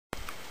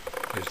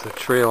There's the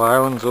Trail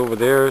Islands over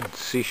there,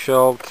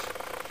 Seashelt.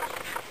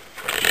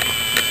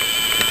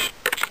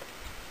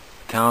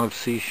 Town of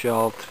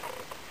Seashelt.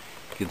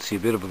 You can see a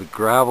bit of the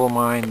gravel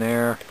mine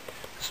there.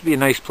 This would be a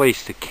nice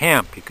place to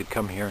camp. You could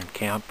come here and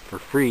camp for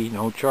free,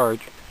 no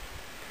charge.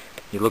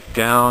 You look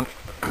down,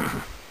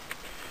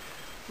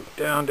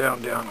 down,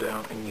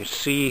 and you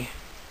see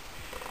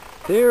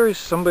there is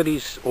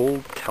somebody's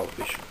old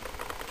television.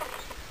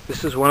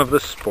 This is one of the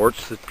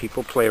sports that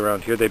people play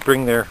around here. They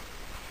bring their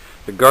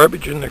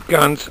garbage and their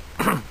guns,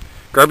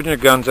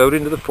 out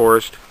into the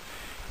forest,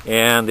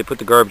 and they put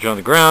the garbage on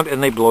the ground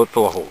and they blow it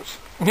full of holes.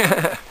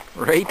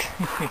 Right?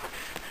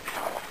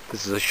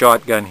 This is a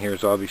shotgun here,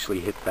 has obviously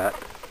hit that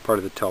part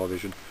of the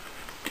television.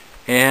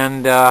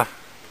 And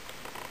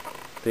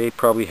they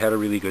probably had a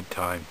really good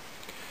time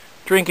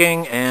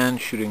drinking and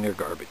shooting their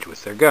garbage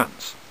with their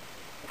guns.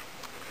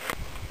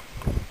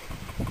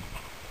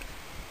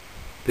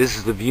 This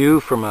is the view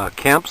from a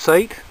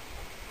campsite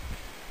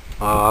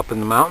up in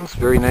the mountains.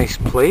 Very nice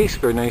place,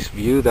 very nice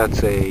view.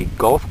 That's a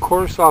golf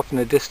course off in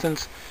the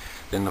distance.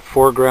 In the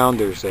foreground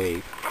there's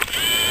a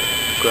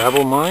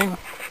gravel mine.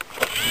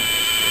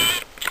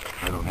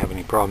 I don't have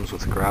any problems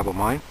with the gravel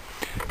mine.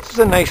 This is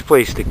a nice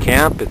place to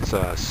camp. It's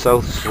a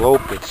south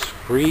slope. It's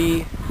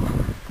free.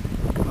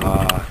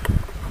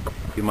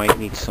 You might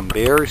meet some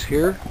bears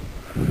here.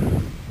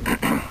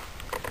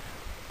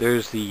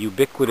 There's the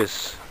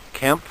ubiquitous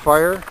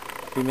campfire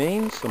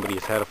remains. Somebody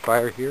has had a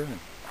fire here.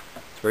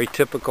 It's very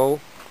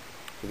typical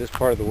for this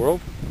part of the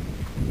world.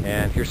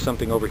 And here's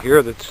something over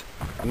here that's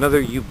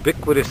another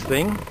ubiquitous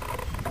thing.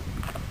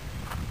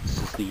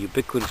 This is the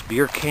ubiquitous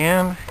beer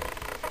can.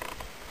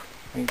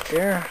 Right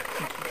there. I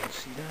think you can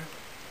see that.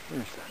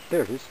 Where's that?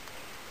 There it is.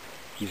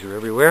 These are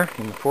everywhere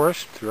in the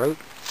forest throughout.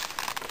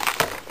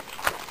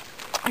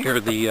 Here are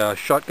the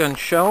shotgun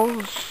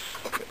shells.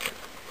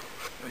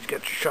 Always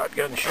get your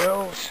shotgun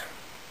shells.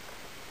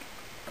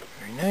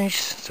 Very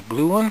nice. It's a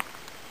blue one.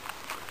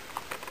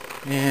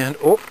 And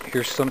oh,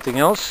 here's something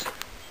else.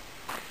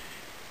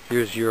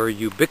 Here's your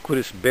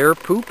ubiquitous bear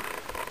poop.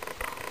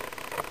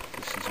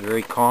 This is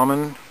very common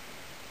in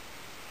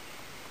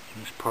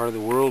this part of the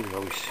world. You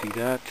always see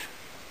that.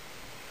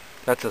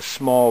 That's a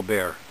small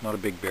bear, not a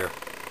big bear.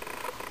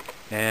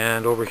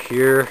 And over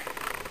here,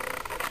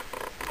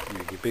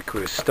 your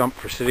ubiquitous stump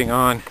for sitting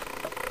on.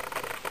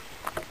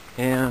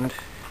 And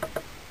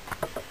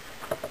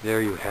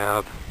there you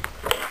have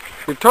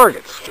your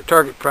targets for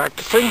target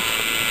practicing.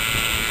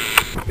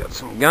 You got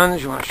some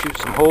guns, you want to shoot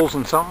some holes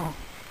in something.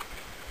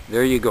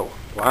 There you go.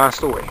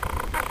 Blast away.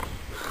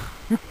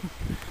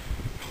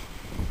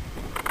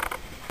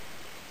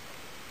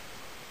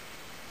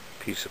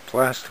 Piece of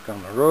plastic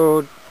on the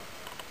road.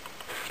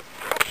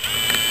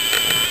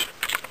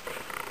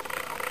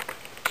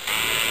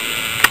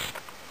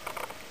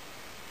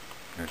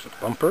 There's a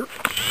bumper.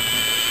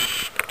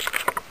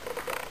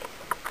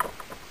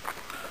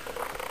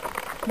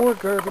 More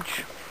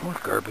garbage. More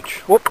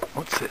garbage. Whoop!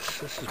 What's this?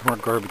 This is more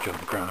garbage on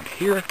the ground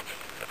here.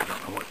 I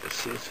don't know what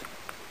this is.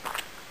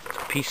 It's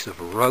a piece of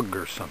rug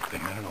or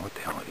something. I don't know what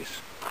the hell it is.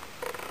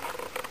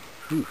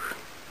 Whew.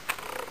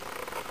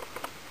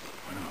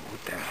 I don't know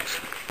what that is.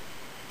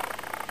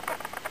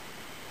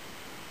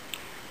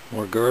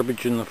 More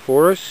garbage in the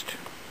forest.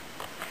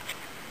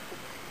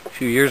 A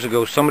few years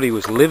ago somebody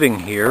was living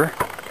here.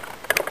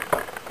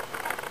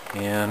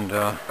 And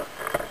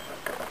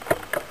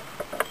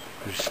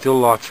there's still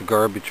lots of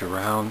garbage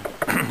around.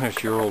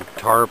 There's your old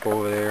tarp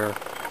over there.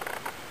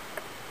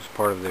 It's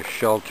part of their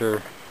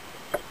shelter.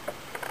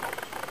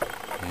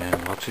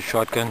 And lots of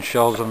shotgun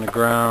shells on the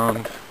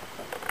ground.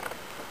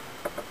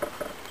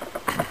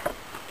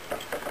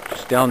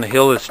 Just down the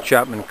hill is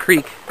Chapman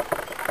Creek.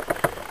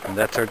 And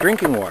that's our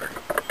drinking water.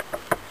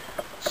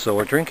 So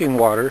our drinking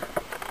water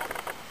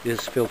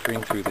is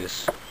filtering through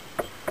this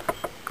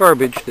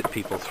garbage that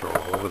people throw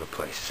all over the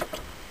place.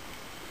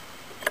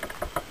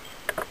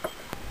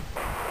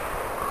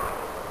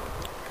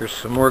 There's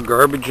some more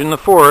garbage in the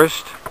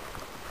forest.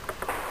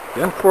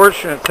 The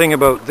unfortunate thing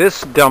about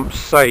this dump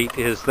site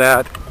is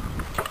that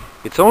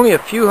it's only a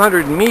few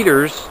hundred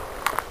meters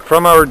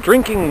from our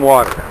drinking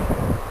water.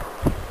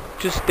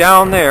 Just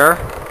down there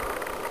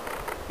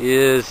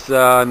is,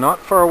 not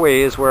far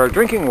away, is where our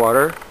drinking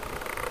water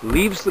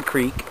leaves the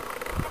creek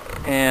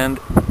and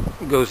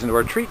goes into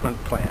our treatment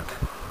plant.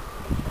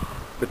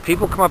 But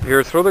people come up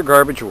here, throw their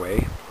garbage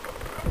away,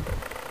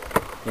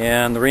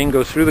 and the rain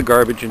goes through the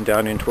garbage and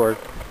down into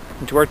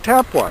our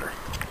tap water.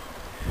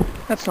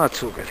 That's not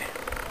so good.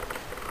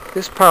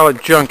 This pile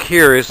of junk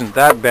here isn't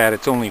that bad.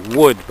 It's only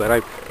wood,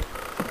 but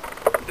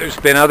there's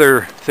been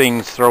other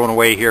things thrown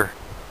away here.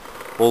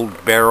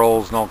 Old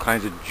barrels and all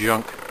kinds of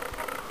junk.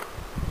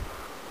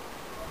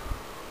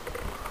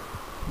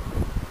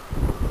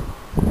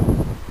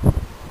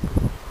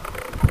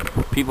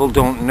 People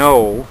don't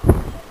know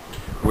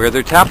where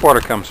their tap water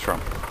comes from.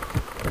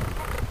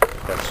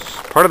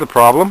 That's part of the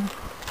problem.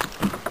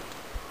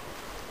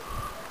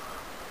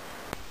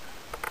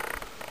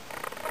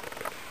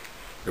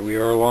 Here we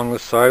are along the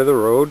side of the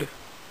road,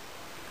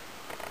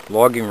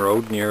 logging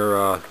road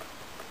near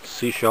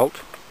sea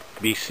salt,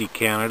 BC,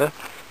 Canada.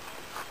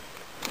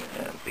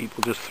 And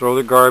people just throw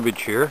their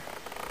garbage here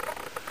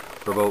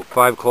for about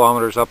 5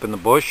 kilometers up in the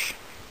bush.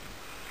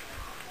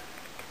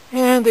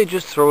 And they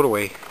just throw it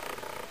away.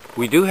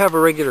 We do have a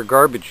regular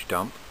garbage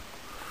dump,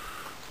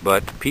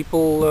 but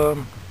people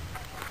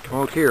come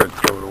out here and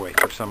throw it away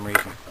for some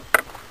reason.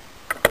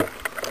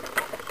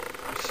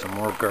 Some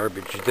more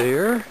garbage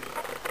there.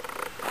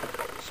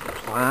 Some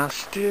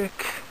plastic.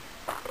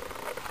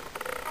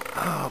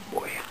 Oh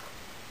boy.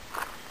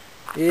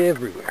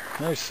 Everywhere.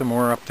 There's some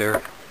more up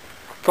there.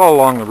 It's all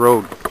along the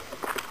road.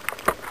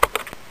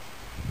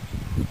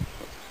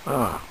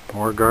 Ah,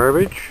 more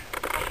garbage.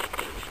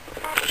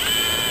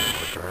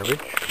 More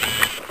garbage.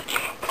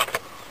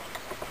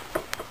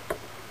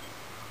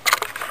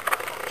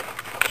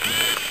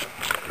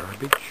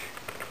 Garbage.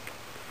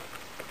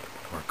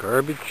 More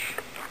garbage.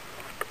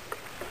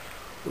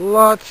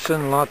 Lots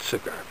and lots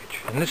of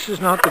garbage. And this is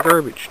not the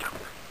garbage dump.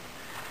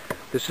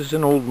 This is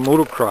an old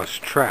motocross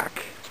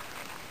track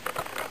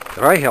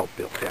that I helped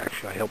build,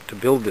 actually. I helped to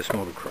build this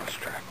motocross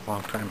track a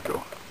long time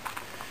ago.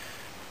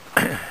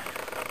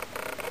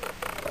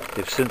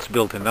 They've since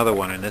built another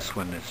one, and this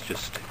one is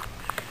just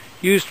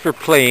used for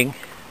playing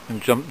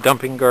and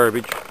dumping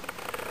garbage.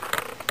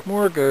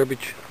 More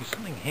garbage. There's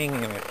something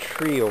hanging in a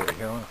tree over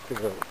here. I want to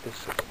figure out what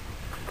this is.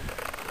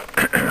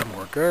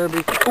 More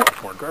garbage. Oh,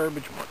 more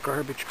garbage, more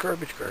garbage,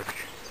 garbage,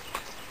 garbage.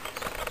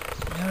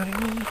 You know what I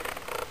mean?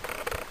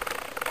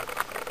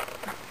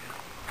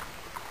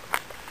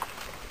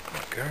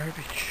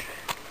 Garbage.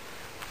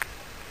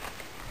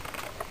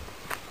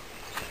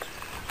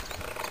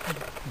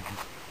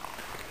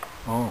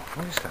 Oh,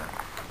 what is that?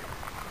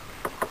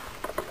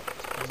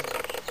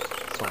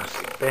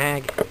 Plastic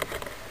bag.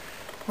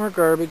 More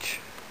garbage.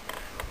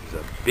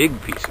 There's a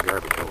big piece of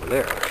garbage over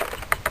there.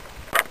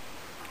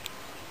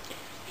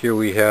 Here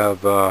we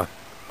have an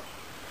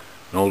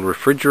old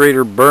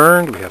refrigerator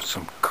burned. We have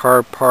some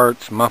car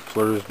parts,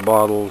 mufflers,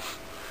 bottles,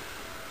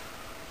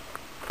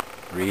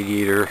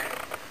 radiator.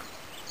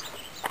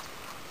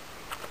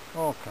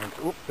 All kinds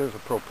of, there's a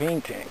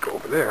propane tank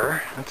over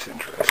there. That's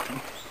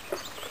interesting.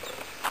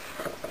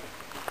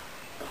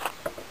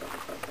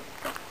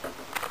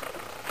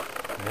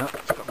 Yeah,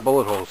 it's got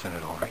bullet holes in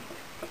it, all right.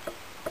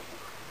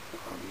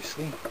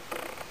 Obviously.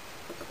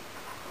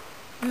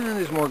 And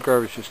there's more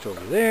garbage just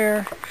over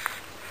there.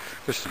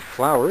 There's some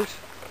flowers.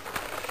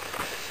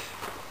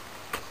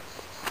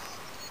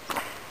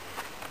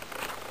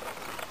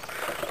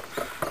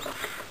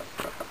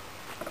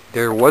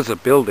 There was a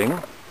building.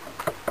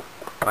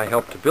 I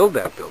helped to build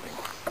that building.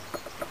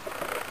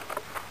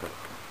 But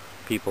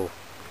people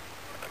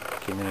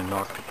came in and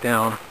knocked it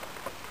down.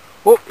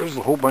 Oh, there's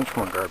a whole bunch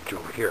more garbage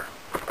over here.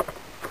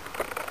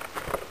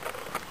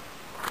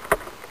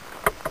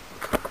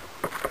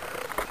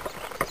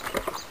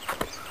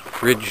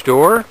 Fridge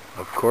door,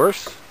 of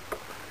course.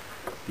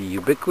 The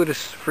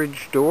ubiquitous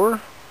fridge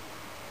door.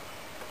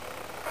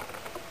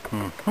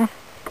 Mm-hmm.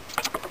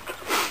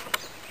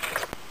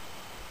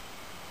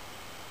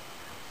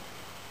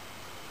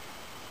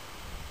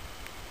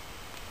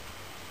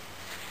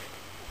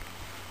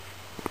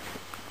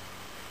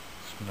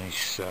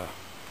 Nice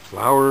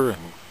flower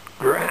and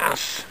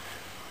grass.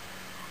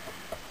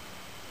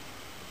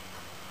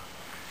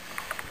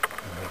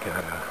 And we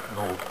got an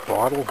old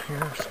bottle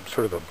here, some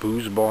sort of a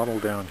booze bottle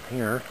down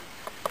here.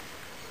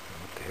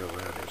 What the hell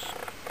that is?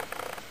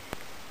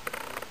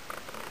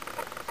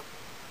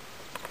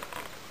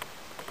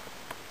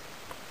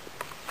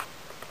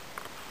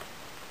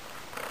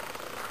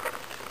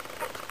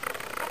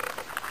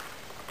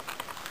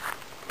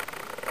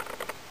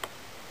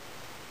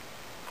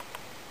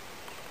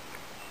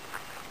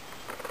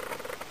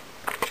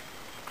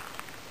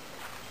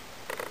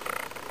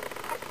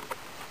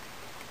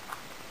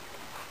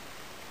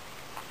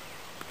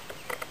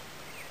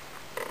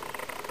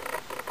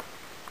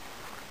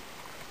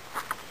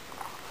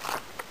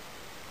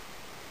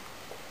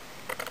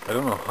 I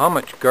don't know how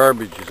much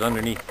garbage is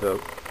underneath the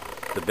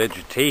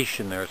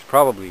vegetation there. It's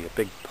probably a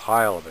big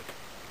pile of it.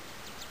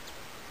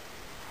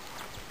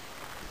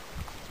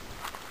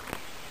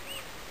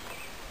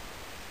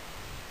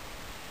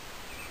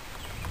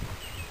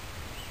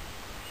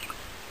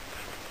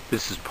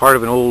 This is part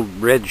of an old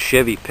red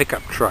Chevy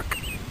pickup truck.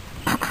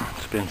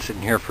 It's been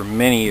sitting here for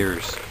many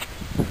years.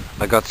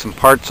 I got some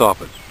parts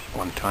off it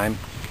one time.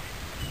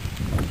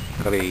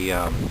 Got a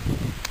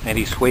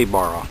anti-sway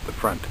bar off the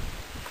front.